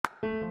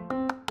Hello,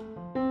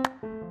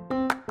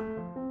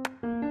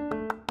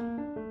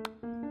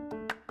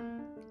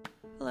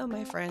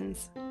 my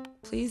friends.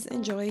 Please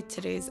enjoy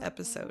today's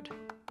episode.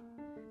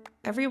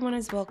 Everyone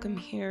is welcome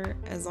here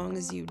as long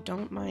as you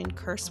don't mind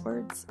curse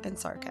words and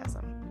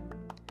sarcasm.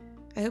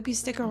 I hope you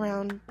stick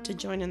around to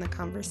join in the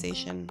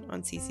conversation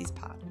on Cece's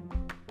Pod.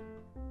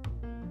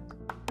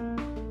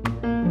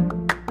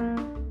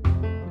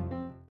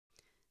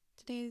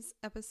 Today's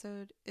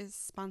episode is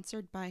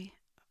sponsored by...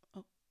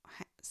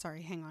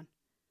 hang on.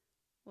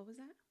 What was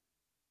that?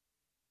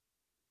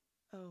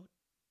 Oh,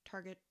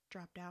 Target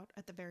dropped out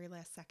at the very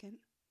last second.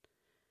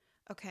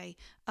 Okay,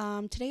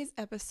 today's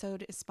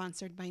episode is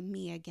sponsored by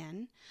me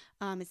again.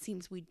 It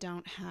seems we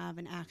don't have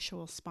an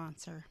actual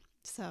sponsor,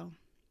 so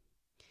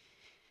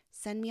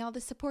send me all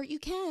the support you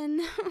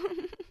can.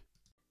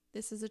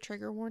 This is a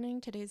trigger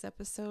warning. Today's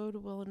episode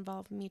will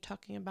involve me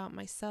talking about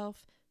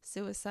myself,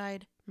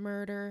 suicide,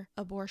 murder,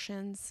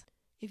 abortions.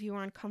 If you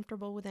are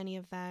uncomfortable with any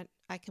of that,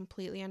 I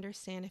completely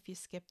understand if you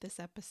skip this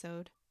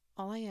episode.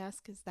 All I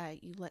ask is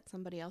that you let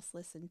somebody else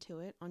listen to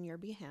it on your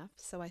behalf,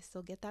 so I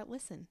still get that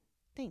listen.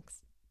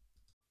 Thanks.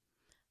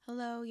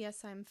 Hello,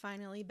 yes, I'm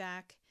finally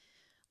back.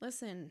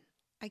 Listen,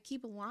 I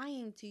keep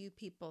lying to you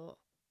people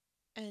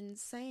and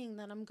saying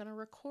that I'm going to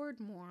record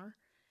more,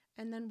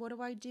 and then what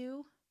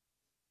do?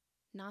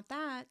 Not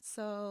that,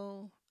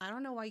 so I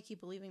don't know why you keep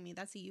believing me.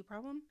 That's a you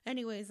problem.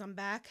 Anyways, I'm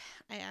back.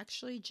 I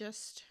actually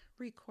just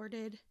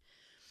recorded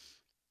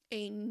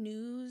a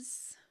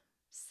news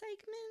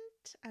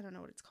segment. I don't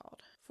know what it's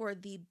called. For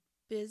the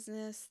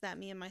business that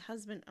me and my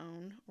husband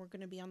own. We're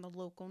going to be on the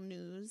local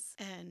news,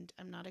 and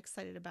I'm not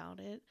excited about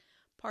it.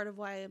 Part of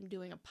why I'm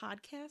doing a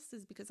podcast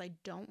is because I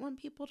don't want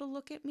people to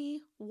look at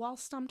me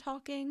whilst I'm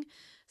talking.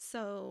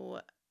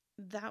 So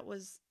that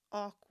was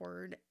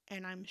awkward,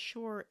 and I'm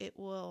sure it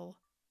will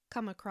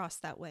come across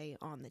that way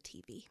on the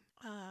TV.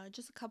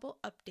 Just a couple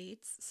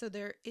updates. So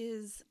there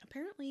is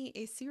apparently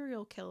a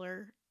serial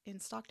killer in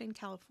Stockton,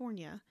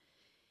 California.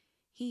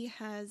 He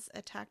has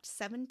attacked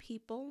 7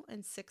 people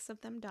and 6 of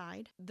them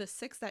died. The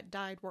 6 that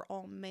died were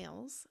all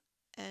males,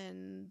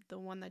 and the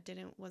one that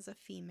didn't was a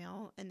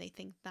female, and they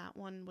think that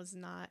one was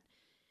not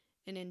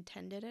an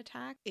intended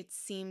attack. It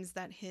seems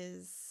that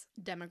his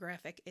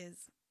demographic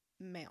is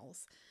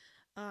males.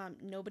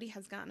 Nobody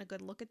has gotten a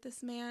good look at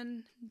this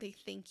man. They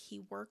think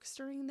he works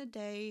during the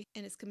day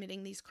and is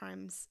committing these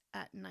crimes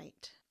at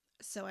night.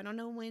 So I don't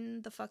know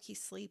when the fuck he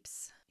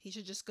sleeps. He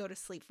should just go to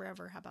sleep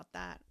forever. How about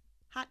that?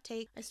 Hot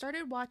take. I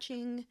started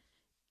watching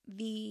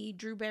the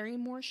Drew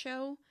Barrymore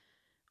show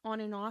on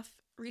and off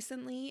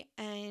recently,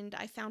 and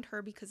I found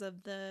her because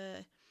of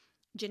the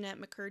Jeanette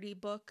McCurdy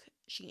book.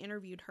 She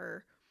interviewed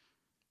her.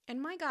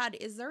 And my God,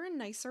 is there a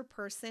nicer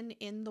person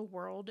in the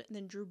world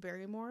than Drew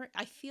Barrymore?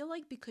 I feel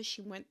like because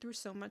she went through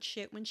so much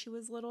shit when she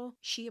was little,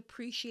 she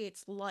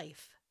appreciates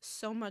life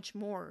so much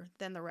more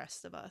than the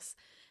rest of us.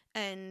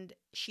 And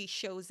she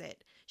shows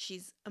it.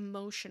 She's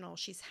emotional.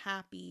 She's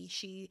happy.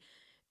 She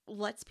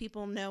lets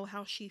people know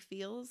how she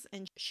feels,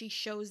 and she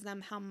shows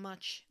them how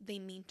much they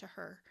mean to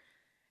her.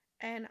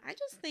 And I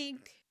just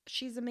think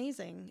she's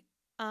amazing.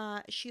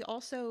 She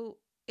also,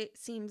 it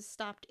seems,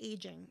 stopped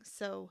aging,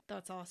 so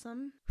that's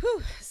awesome.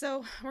 Whew.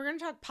 So we're going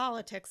to talk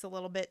politics a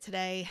little bit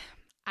today.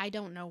 I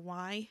don't know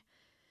why.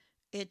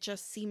 It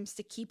just seems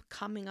to keep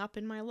coming up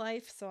in my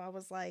life, so I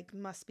was like,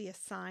 must be a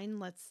sign.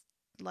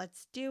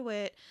 Let's do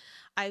it.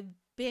 I've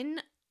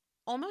been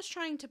almost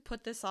trying to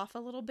put this off a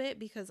little bit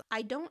because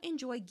I don't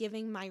enjoy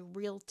giving my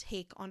real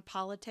take on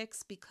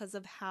politics because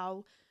of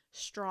how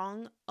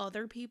strong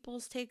other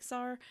people's takes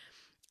are,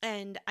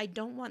 and I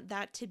don't want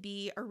that to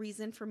be a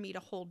reason for me to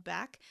hold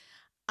back.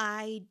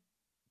 I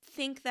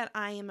think that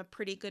I am a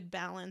pretty good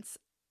balance.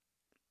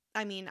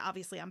 I mean,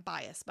 obviously I'm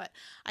biased, but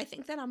I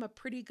think that I'm a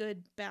pretty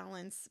good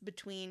balance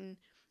between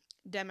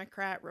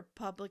Democrat,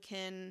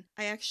 Republican.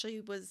 I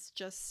actually was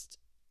just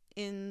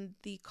in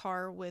the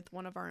car with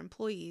one of our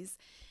employees,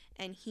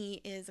 and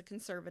he is a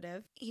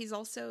conservative. He's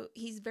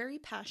very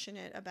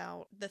passionate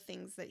about the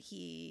things that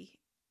he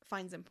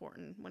finds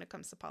important when it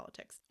comes to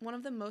politics. One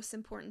of the most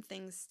important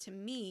things to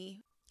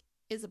me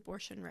is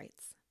abortion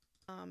rights.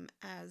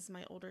 As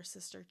my older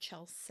sister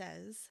Chell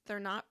says, they're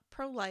not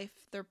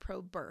pro-life, they're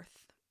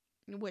pro-birth,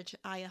 which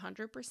I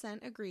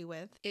 100% agree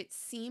with. It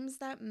seems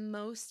that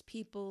most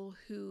people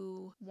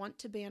who want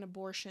to ban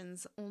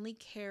abortions only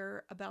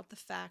care about the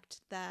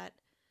fact that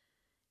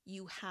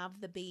you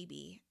have the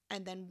baby,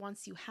 and then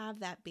once you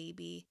have that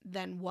baby,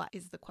 then what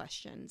is the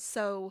question?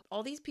 So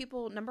all these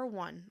people, number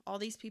one, all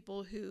these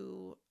people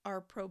who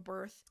are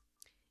pro-birth,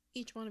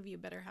 each one of you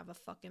better have a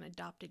fucking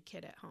adopted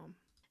kid at home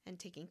and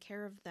taking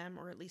care of them,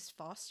 or at least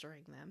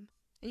fostering them.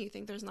 And you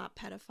think there's not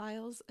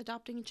pedophiles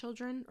adopting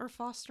children or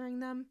fostering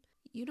them?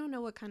 You don't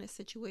know what kind of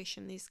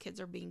situation these kids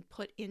are being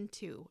put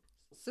into.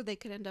 So they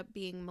could end up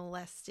being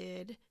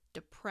molested,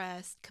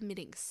 depressed,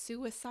 committing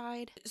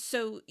suicide.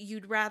 So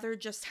you'd rather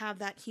just have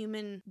that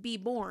human be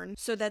born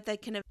so that they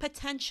can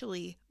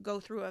potentially go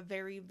through a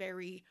very,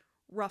 very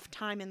rough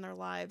time in their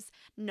lives.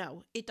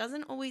 No, it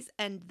doesn't always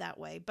end that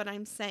way, but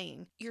I'm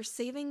saying you're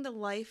saving the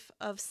life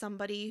of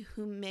somebody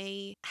who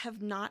may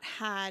have not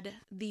had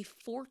the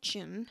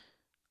fortune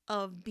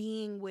of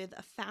being with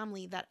a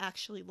family that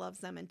actually loves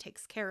them and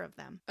takes care of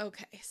them.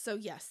 Okay, so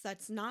yes,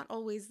 that's not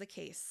always the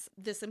case.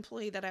 This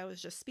employee that I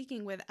was just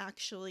speaking with,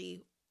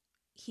 actually,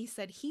 he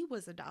said he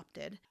was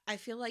adopted. I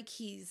feel like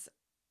he's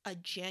a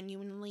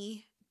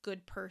genuinely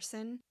good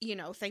person. You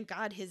know, thank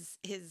God his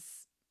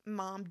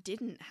mom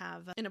didn't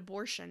have an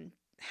abortion.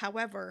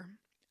 However,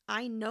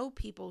 I know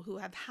people who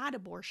have had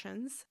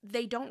abortions.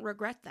 They don't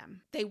regret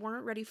them. They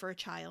weren't ready for a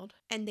child,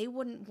 and they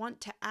wouldn't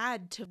want to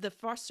add to the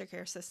foster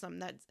care system.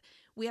 That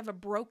we have a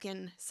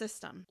broken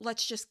system.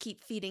 Let's just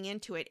keep feeding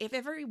into it. If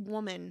every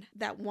woman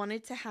that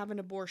wanted to have an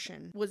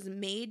abortion was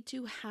made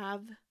to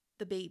have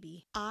the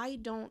baby, I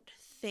don't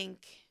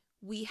think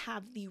we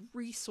have the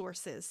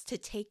resources to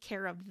take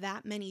care of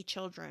that many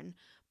children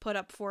put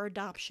up for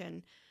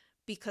adoption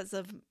because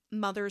of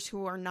mothers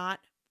who are not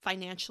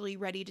financially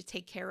ready to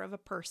take care of a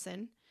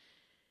person,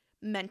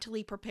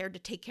 mentally prepared to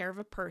take care of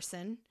a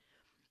person.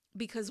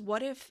 Because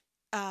what if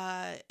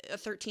a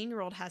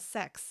 13-year-old has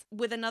sex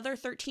with another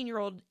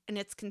 13-year-old and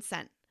it's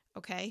consent?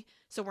 Okay,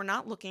 so we're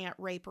not looking at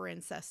rape or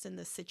incest in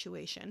this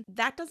situation.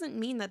 That doesn't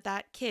mean that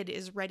that kid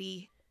is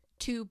ready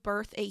to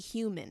birth a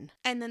human.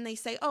 And then they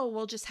say, oh,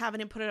 we'll just have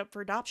it and put it up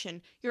for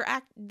adoption.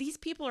 These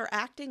people are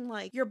acting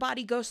like your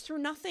body goes through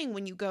nothing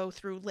when you go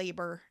through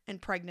labor and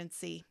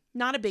pregnancy.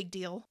 Not a big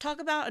deal. Talk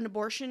about an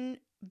abortion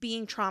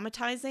being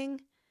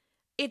traumatizing.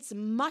 It's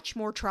much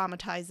more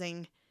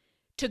traumatizing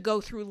to go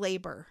through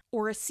labor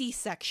or a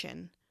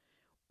C-section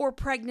or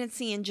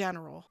pregnancy in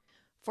general.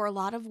 For a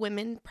lot of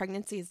women,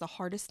 pregnancy is the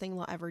hardest thing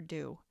they'll ever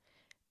do.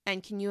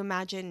 And can you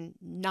imagine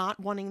not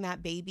wanting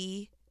that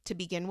baby to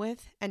begin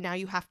with? And now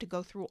you have to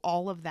go through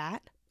all of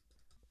that.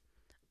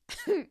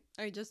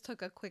 I just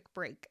took a quick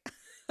break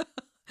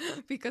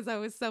because I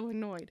was so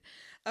annoyed.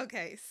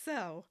 Okay,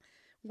 so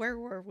where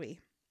were we?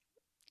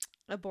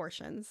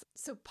 Abortions.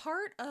 So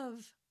part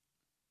of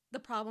the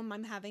problem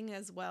I'm having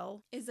as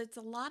well is it's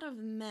a lot of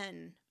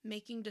men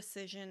making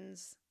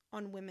decisions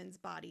on women's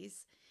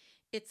bodies.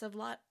 It's a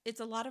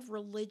lot of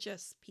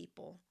religious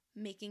people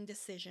making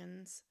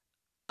decisions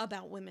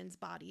about women's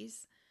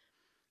bodies.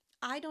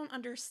 I don't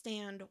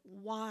understand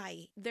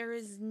why there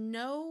is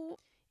no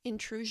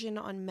intrusion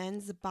on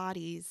men's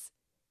bodies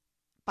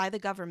by the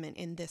government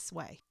in this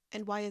way.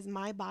 And why is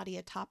my body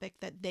a topic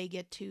that they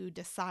get to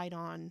decide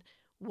on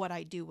what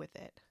I do with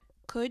it?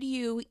 Could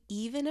you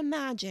even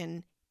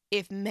imagine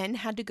if men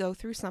had to go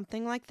through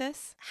something like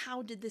this?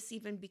 How did this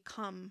even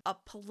become a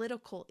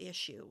political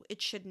issue?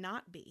 It should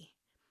not be.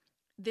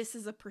 This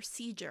is a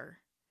procedure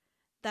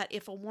that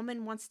if a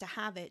woman wants to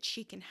have it,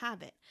 she can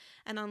have it.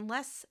 And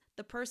unless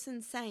the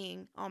person's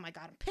saying, oh my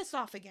God, I'm pissed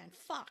off again,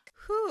 fuck.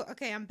 Whew,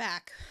 okay, I'm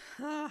back.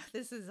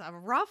 This is a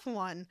rough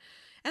one.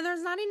 And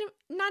there's not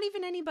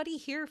even anybody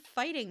here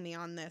fighting me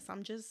on this.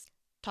 I'm just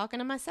talking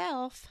to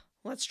myself.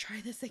 Let's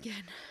try this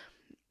again.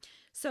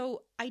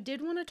 So I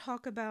did want to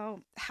talk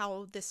about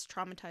how this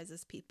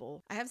traumatizes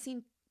people. I have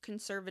seen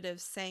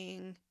conservatives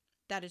saying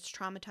that it's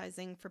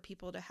traumatizing for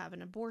people to have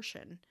an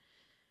abortion,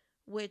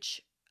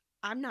 which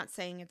I'm not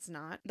saying it's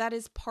not. That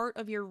is part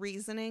of your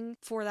reasoning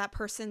for that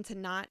person to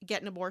not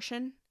get an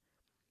abortion,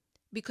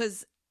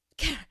 because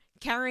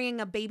carrying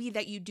a baby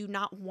that you do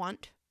not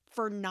want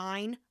for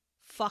 9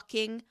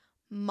 fucking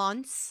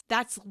months,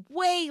 that's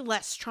way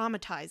less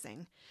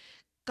traumatizing.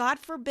 God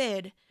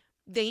forbid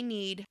they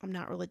need, I'm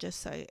not religious,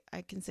 so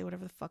I can say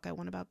whatever the fuck I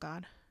want about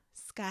God.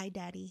 Sky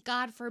Daddy.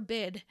 God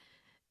forbid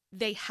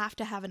they have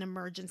to have an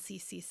emergency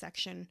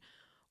C-section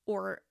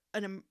or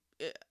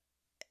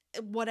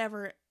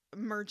whatever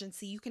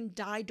emergency. You can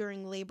die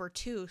during labor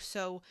too,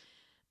 so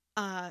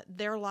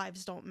their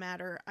lives don't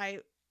matter. I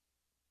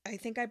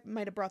think I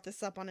might have brought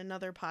this up on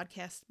another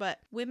podcast, but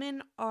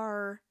women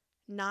are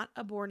not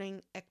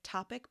aborting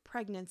ectopic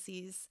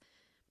pregnancies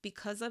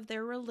because of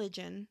their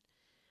religion,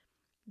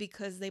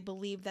 because they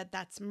believe that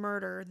that's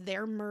murder.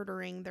 They're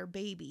murdering their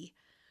baby,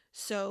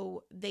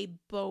 so they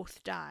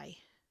both die.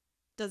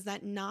 Does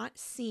that not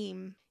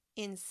seem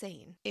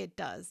insane? It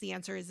does. The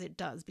answer is it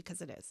does,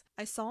 because it is.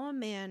 I saw a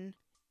man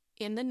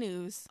in the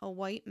news, a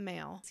white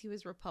male. He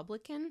was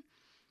Republican.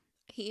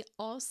 He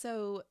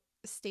also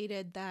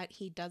stated that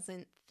he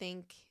doesn't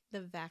think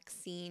the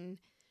vaccine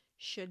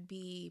should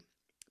be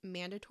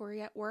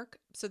mandatory at work.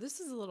 So this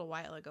is a little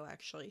while ago,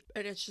 actually,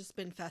 and it's just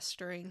been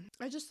festering.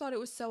 I just thought it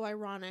was so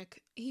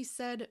ironic. He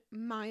said,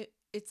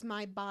 it's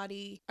my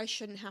body. I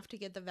shouldn't have to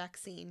get the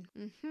vaccine.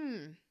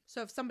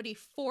 So if somebody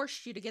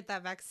forced you to get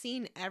that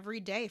vaccine every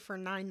day for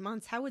 9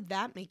 months, how would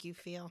that make you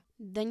feel?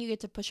 Then you get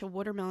to push a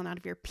watermelon out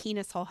of your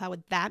penis hole. How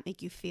would that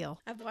make you feel?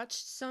 I've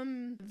watched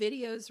some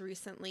videos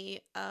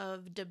recently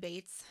of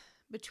debates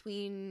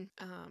between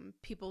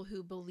people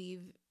who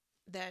believe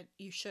that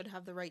you should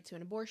have the right to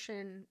an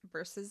abortion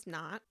versus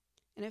not.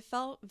 And it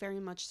felt very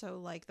much so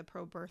like the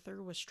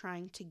pro-birther was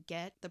trying to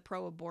get the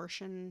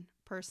pro-abortion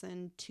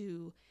person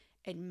to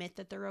admit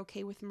that they're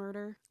okay with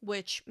murder,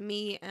 which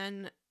me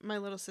and my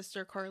little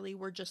sister Carly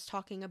were just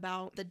talking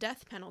about the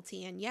death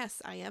penalty. And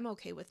yes, I am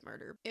okay with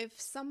murder. If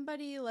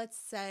somebody, let's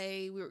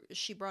say,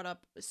 she brought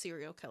up a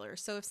serial killer.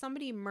 So if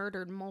somebody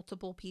murdered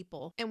multiple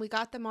people and we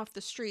got them off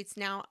the streets,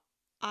 now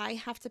I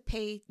have to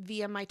pay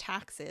via my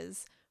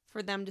taxes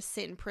for them to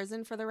sit in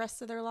prison for the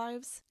rest of their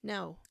lives?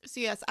 No.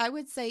 So yes, I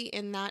would say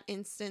in that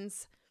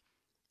instance,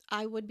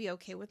 I would be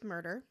okay with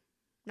murder.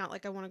 Not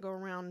like I want to go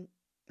around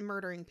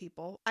murdering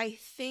people. I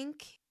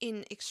think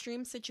in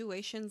extreme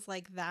situations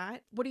like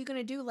that, what are you going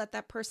to do? Let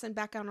that person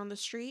back out on the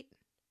street?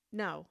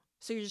 No.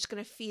 So you're just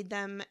going to feed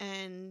them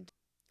and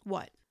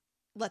what?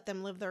 Let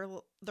them live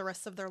the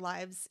rest of their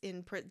lives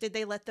in prison? Did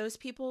they let those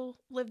people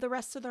live the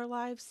rest of their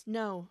lives?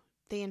 No.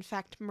 They in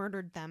fact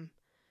murdered them.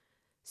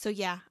 So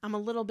yeah, I'm a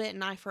little bit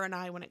an eye for an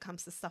eye when it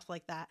comes to stuff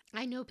like that.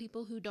 I know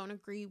people who don't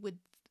agree with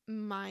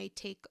my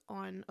take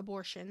on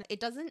abortion. It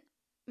doesn't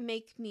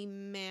make me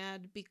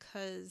mad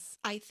because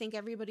I think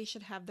everybody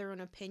should have their own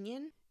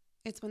opinion.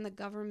 It's when the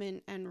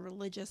government and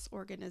religious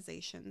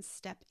organizations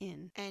step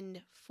in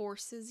and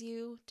forces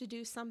you to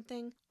do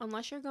something.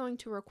 Unless you're going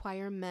to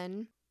require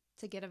men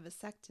to get a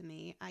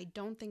vasectomy, I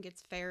don't think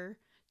it's fair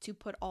to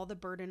put all the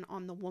burden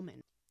on the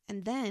woman.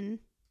 And then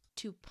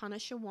to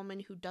punish a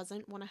woman who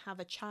doesn't want to have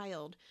a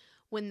child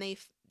when they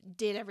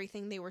did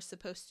everything they were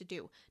supposed to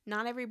do.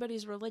 Not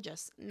everybody's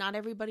religious. Not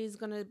everybody's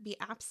going to be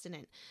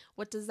abstinent.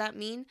 What does that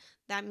mean?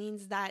 That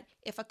means that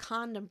if a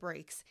condom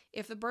breaks,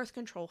 if the birth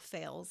control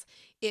fails,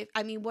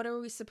 what are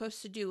we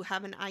supposed to do?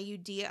 Have an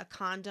IUD, a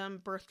condom,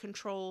 birth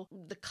control,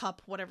 the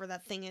cup, whatever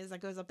that thing is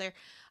that goes up there.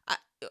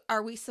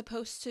 Are we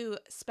supposed to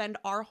spend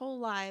our whole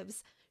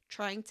lives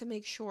trying to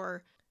make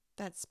sure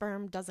that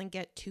sperm doesn't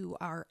get to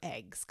our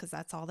eggs? Because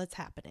that's all that's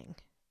happening.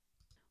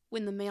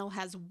 When the male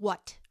has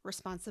what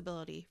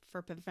responsibility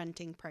for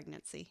preventing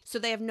pregnancy? So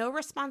they have no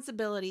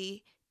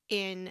responsibility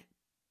in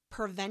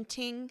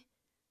preventing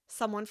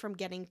someone from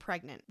getting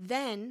pregnant.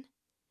 Then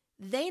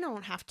they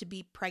don't have to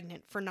be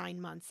pregnant for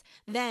 9 months.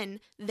 Then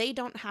they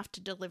don't have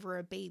to deliver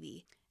a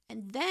baby.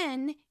 And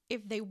then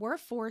if they were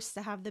forced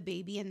to have the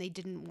baby and they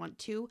didn't want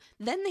to,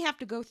 then they have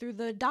to go through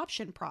the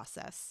adoption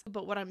process.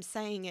 But what I'm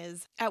saying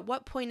is, at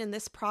what point in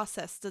this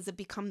process does it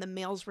become the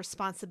male's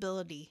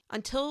responsibility?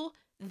 Until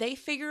they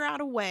figure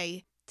out a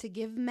way to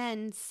give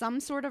men some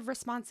sort of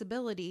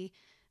responsibility,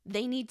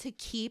 they need to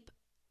keep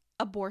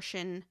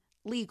abortion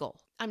legal.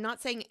 I'm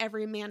not saying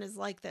every man is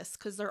like this,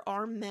 because there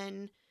are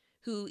men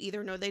who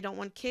either know they don't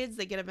want kids,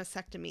 they get a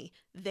vasectomy,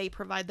 they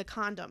provide the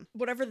condom,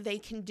 whatever they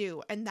can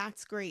do, and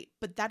that's great.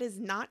 But that is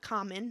not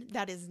common.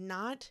 That is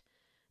not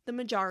the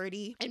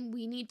majority, and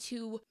we need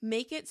to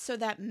make it so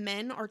that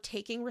men are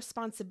taking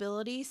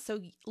responsibility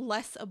so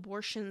less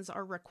abortions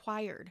are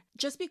required.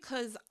 Just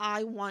because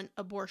I want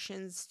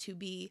abortions to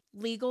be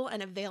legal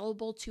and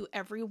available to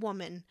every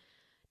woman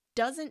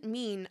doesn't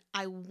mean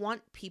I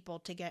want people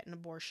to get an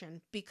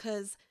abortion,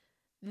 because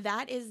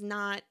that is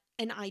not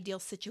an ideal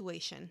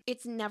situation.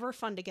 It's never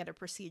fun to get a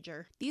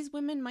procedure. These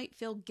women might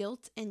feel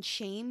guilt and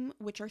shame,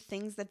 which are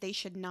things that they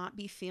should not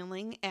be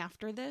feeling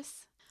after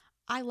this.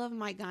 I love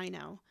my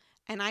gyno,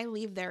 and I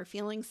leave there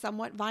feeling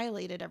somewhat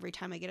violated every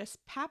time I get a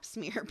pap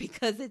smear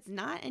because it's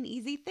not an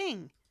easy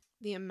thing.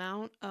 The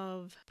amount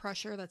of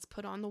pressure that's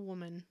put on the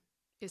woman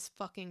is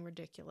fucking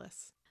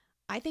ridiculous.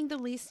 I think the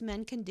least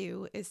men can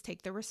do is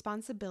take the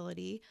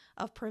responsibility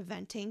of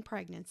preventing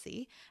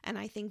pregnancy, and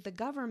I think the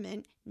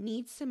government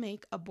needs to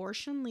make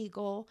abortion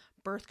legal,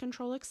 birth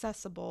control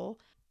accessible,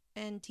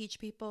 and teach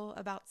people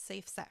about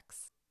safe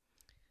sex.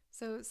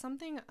 So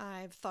something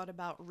I've thought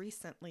about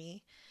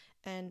recently,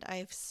 and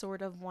I've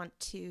sort of want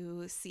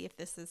to see if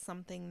this is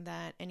something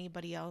that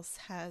anybody else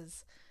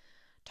has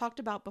talked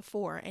about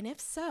before, and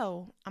if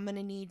so, I'm going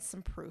to need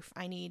some proof.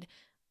 I need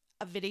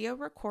a video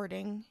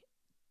recording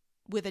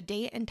with a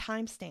date and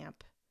timestamp.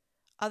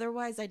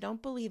 Otherwise, I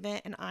don't believe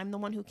it, and I'm the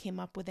one who came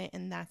up with it,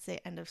 and that's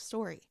it, end of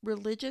story.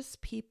 Religious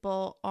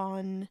people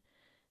on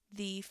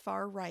the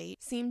far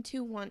right seem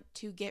to want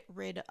to get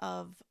rid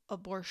of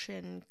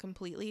abortion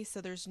completely,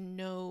 so there's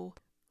no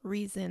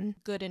reason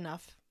good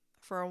enough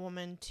for a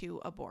woman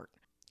to abort.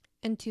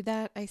 And to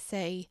that, I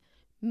say,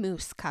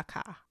 moose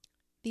caca.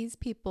 These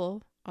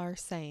people are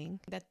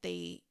saying that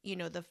the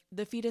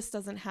fetus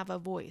doesn't have a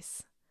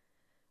voice.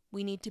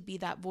 We need to be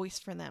that voice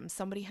for them.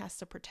 Somebody has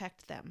to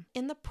protect them.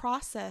 In the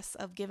process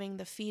of giving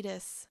the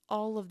fetus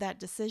all of that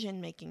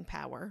decision-making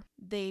power,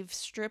 they've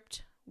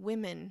stripped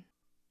women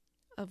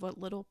of what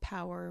little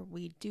power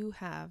we do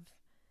have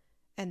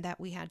and that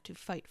we had to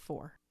fight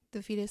for.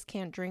 The fetus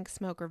can't drink,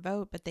 smoke, or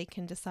vote, but they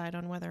can decide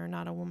on whether or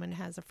not a woman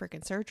has a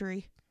freaking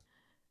surgery.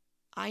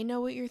 I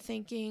know what you're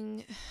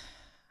thinking.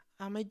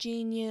 I'm a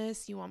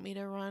genius. You want me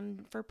to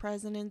run for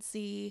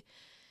presidency.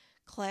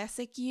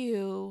 Classic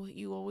you.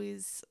 You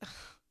always...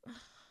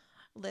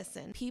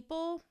 Listen,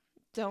 people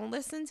don't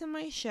listen to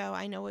my show.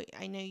 I know,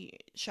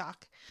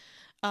 shock.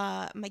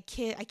 My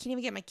kid, I can't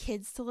even get my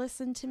kids to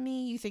listen to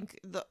me. You think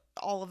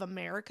all of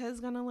America is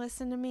going to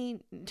listen to me.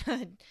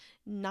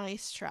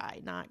 Nice try.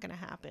 Not going to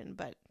happen,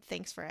 but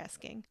thanks for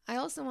asking. I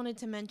also wanted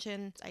to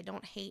mention I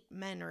don't hate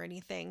men or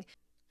anything.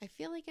 I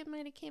feel like it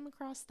might have came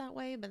across that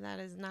way, but that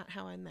is not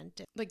how I meant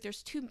it. Like,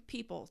 there's 2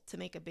 people to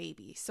make a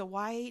baby. So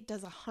why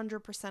does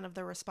 100% of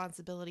the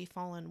responsibility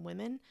fall on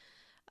women?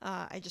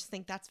 I just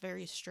think that's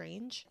very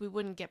strange. We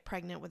wouldn't get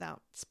pregnant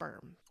without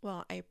sperm.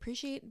 Well, I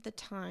appreciate the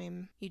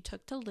time you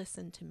took to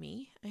listen to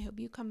me. I hope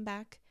you come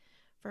back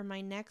for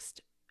my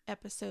next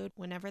episode,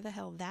 whenever the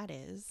hell that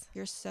is.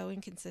 You're so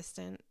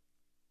inconsistent.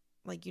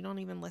 Like, you don't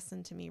even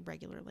listen to me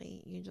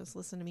regularly. You just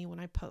listen to me when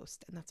I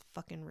post, and that's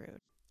fucking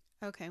rude.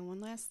 Okay, one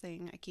last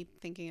thing. I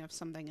keep thinking of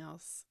something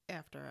else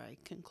after I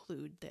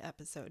conclude the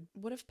episode.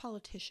 What if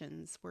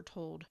politicians were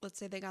told, let's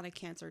say they got a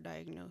cancer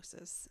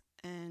diagnosis,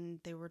 and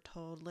they were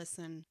told,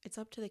 listen, it's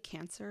up to the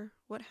cancer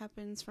what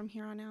happens from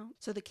here on out.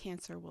 So the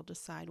cancer will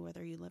decide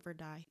whether you live or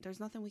die. There's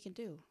nothing we can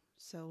do.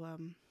 So,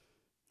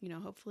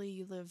 hopefully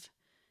you live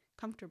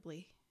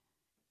comfortably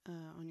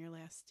on your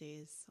last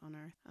days on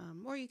Earth,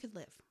 or you could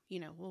live.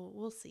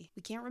 We'll see.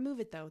 We can't remove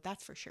it though,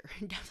 that's for sure.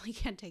 Definitely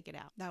can't take it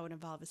out. That would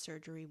involve a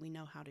surgery we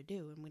know how to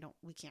do, and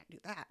we can't do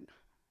that.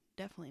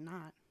 Definitely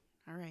not.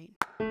 All right.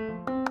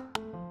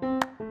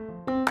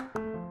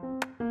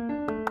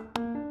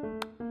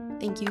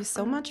 Thank you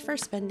so much for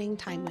spending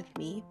time with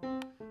me.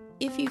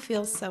 If you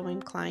feel so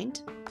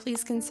inclined,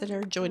 please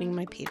consider joining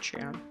my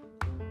Patreon.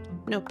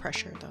 No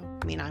pressure though.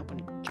 I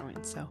wouldn't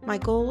join. So my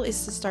goal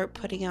is to start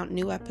putting out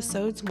new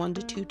episodes 1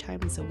 to 2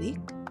 times a week.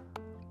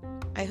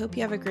 I hope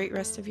you have a great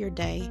rest of your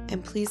day,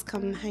 and please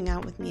come hang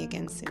out with me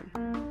again soon.